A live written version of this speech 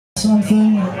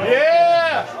something.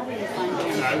 Yeah!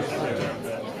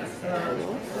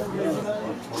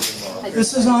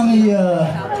 This is on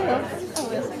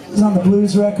the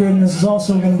blues record, and this is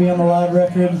also going to be on the live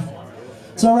record.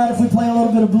 It's all right if we play a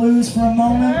little bit of blues for a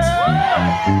moment.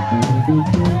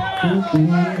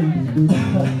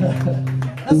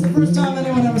 That's the first time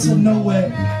anyone ever said no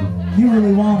way. You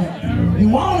really want it. You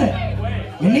want it.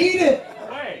 You need it.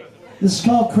 This is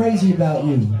called Crazy About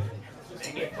You. This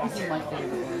is my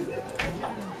favorite one.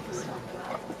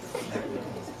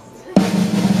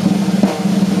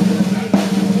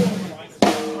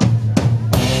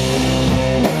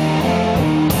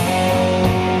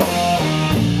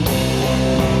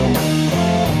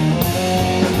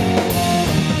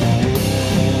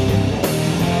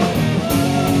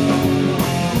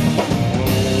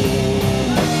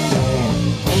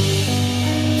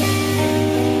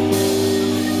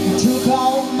 Took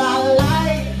all my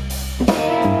life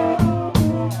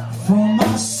from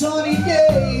my sunny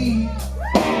day.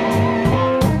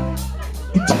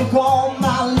 You took all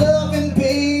my loving,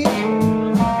 babe.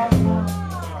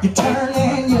 You turned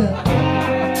and you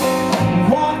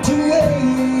walked away.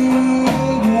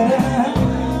 But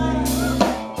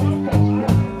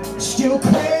I'm still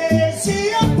crazy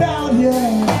about you.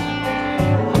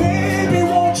 Baby,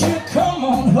 won't you come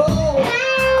on home?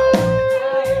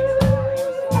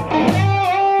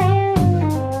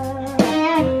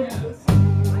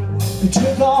 You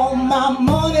took all my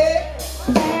money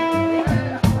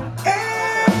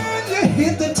and you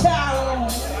hit the town.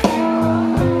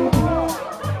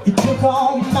 You took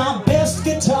all my best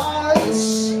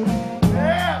guitars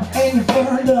and you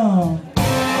burned them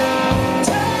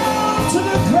down to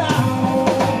the ground.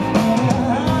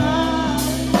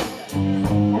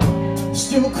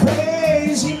 Still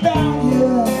crazy about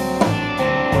you.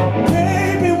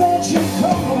 Baby, won't you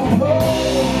come on home?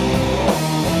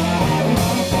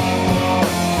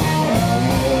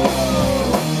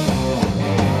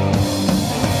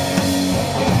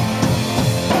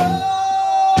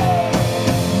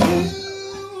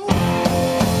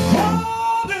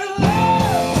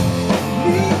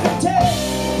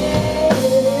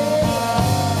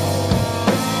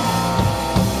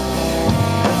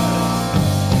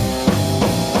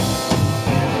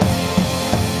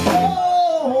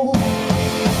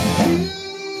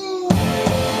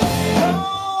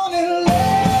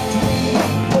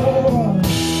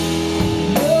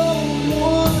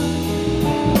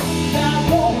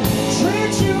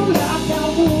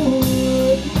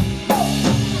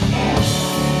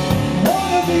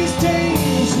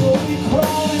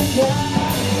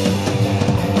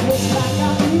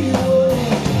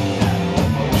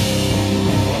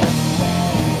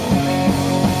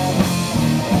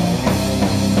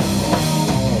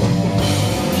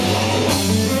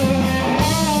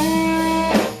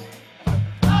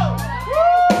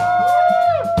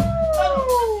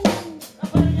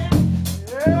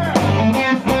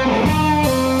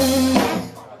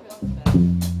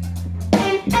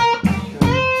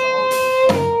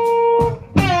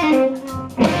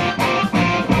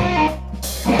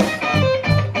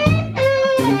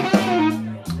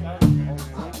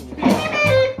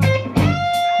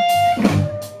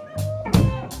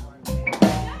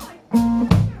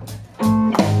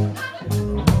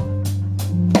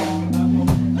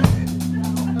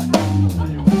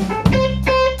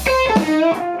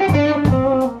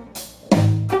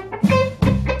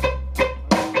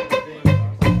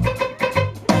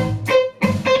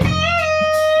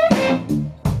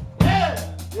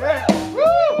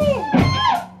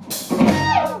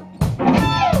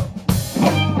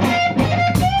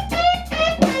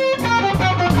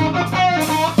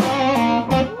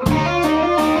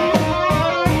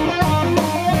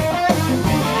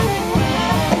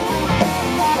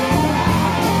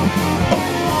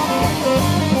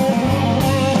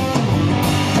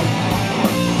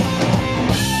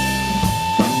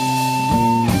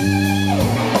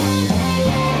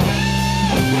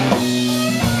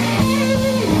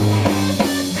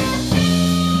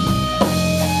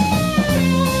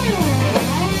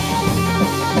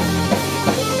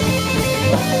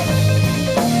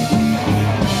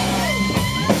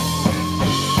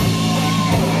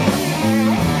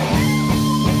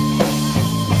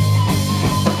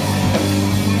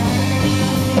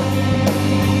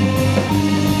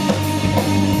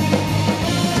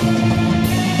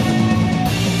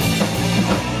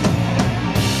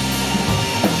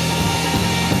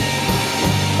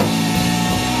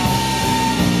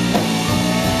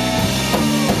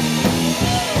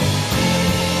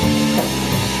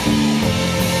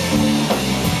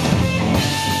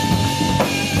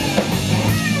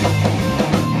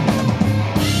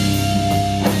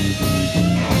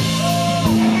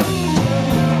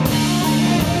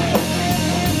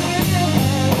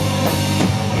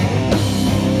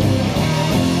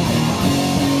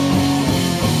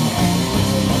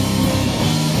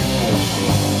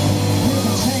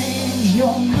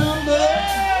 your number.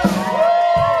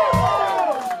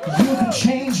 You can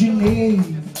change your name.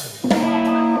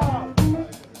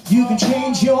 You can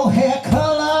change your hair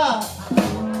color.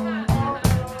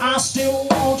 I still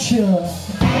want you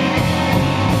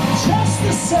just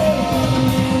the same.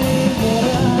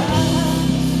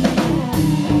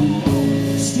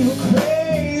 Still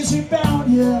crazy about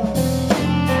you.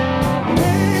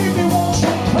 Baby, won't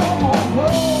you come on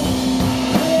home?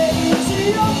 Crazy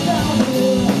about you.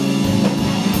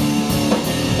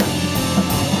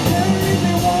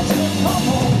 Baby, won't you come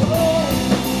on home?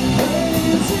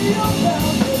 Crazy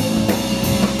about you.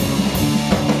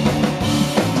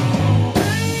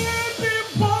 Baby,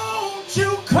 won't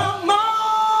you come on?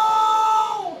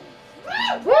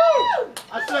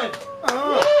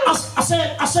 I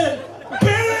said, I said.